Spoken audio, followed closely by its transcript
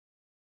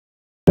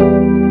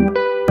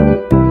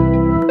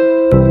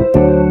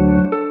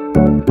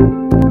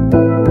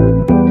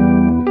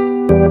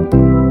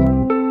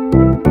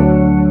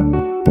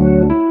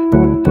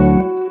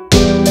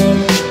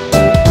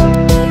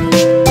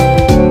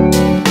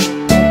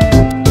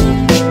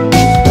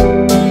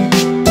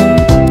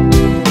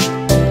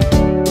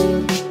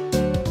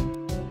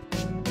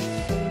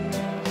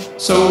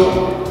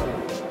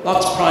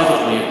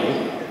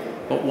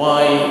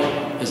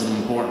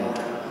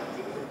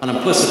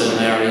implicit in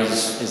there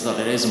is that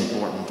it is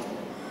important.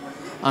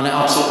 And it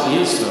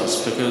absolutely is to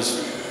us, because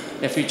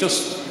if we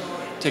just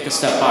take a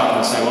step back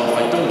and say, well, if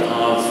I don't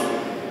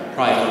have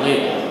private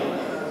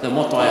label, then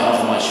what do I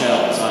have on my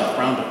shelves? I have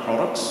branded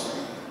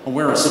products, and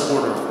we're a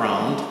supporter of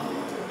brand.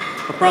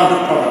 But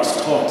branded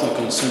products talk to the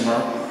consumer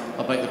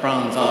about the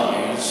brand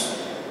values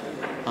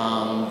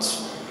and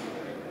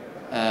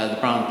the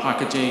brand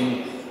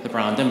packaging, the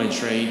brand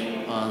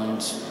imagery,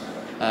 and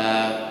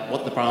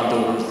what the brand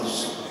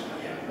owners'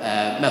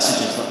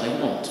 messages that they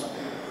want.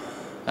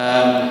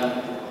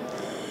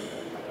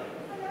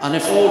 And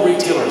if all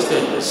retailers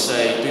did was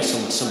say, do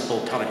some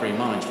simple category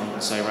management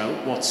and say,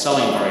 right, what's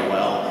selling very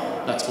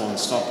well, let's go and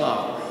stock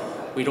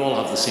that, we'd all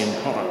have the same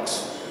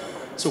products.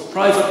 So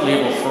private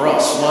label for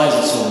us, why is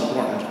it so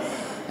important?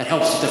 It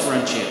helps to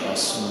differentiate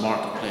us in the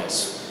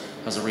marketplace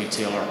as a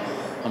retailer,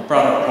 and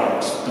branded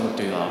products don't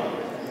do that.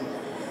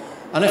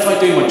 And if I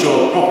do my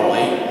job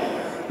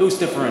properly, those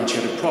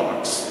differentiated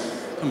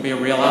products can be a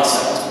real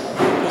asset.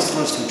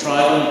 Customers can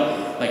try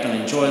them, they can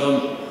enjoy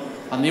them,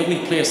 and the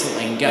only place that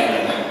they can get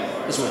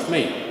them is with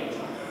me.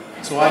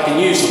 So I can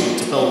use them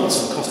to build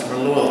some customer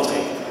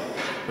loyalty,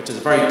 which is a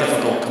very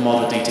difficult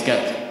commodity to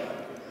get.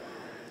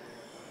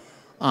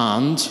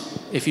 And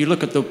if you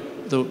look at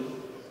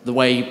the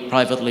way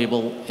private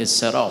label is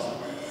set up,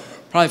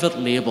 private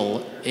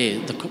label,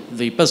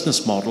 the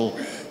business model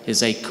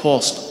is a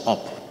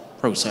cost-up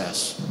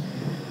process.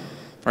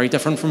 Very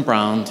different from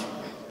brand.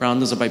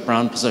 Brand is about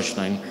brand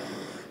positioning.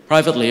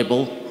 Private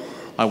label,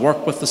 I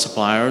work with the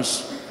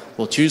suppliers,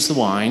 we'll choose the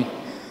wine,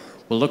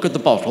 we'll look at the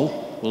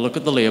bottle, we'll look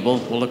at the label,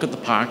 we'll look at the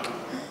pack.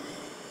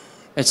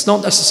 It's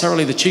not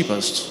necessarily the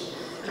cheapest,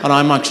 and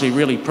I'm actually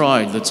really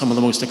proud that some of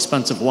the most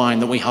expensive wine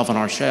that we have on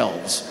our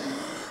shelves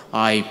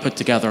I put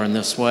together in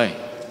this way.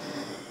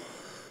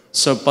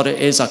 But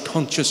it is a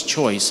conscious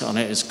choice, and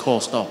it is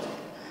cost up.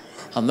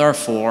 And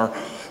therefore,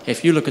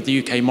 if you look at the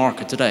UK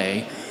market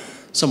today,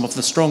 some of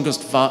the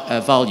strongest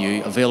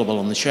value available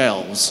on the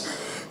shelves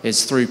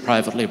is through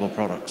private label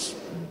products.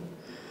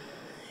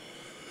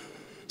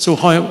 So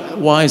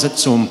why is it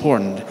so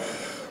important?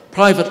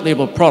 Private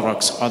label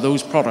products are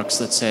those products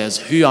that says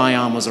who I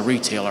am as a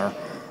retailer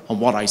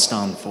and what I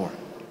stand for.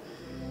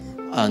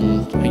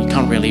 And you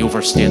can't really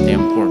overstate the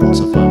importance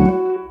of that.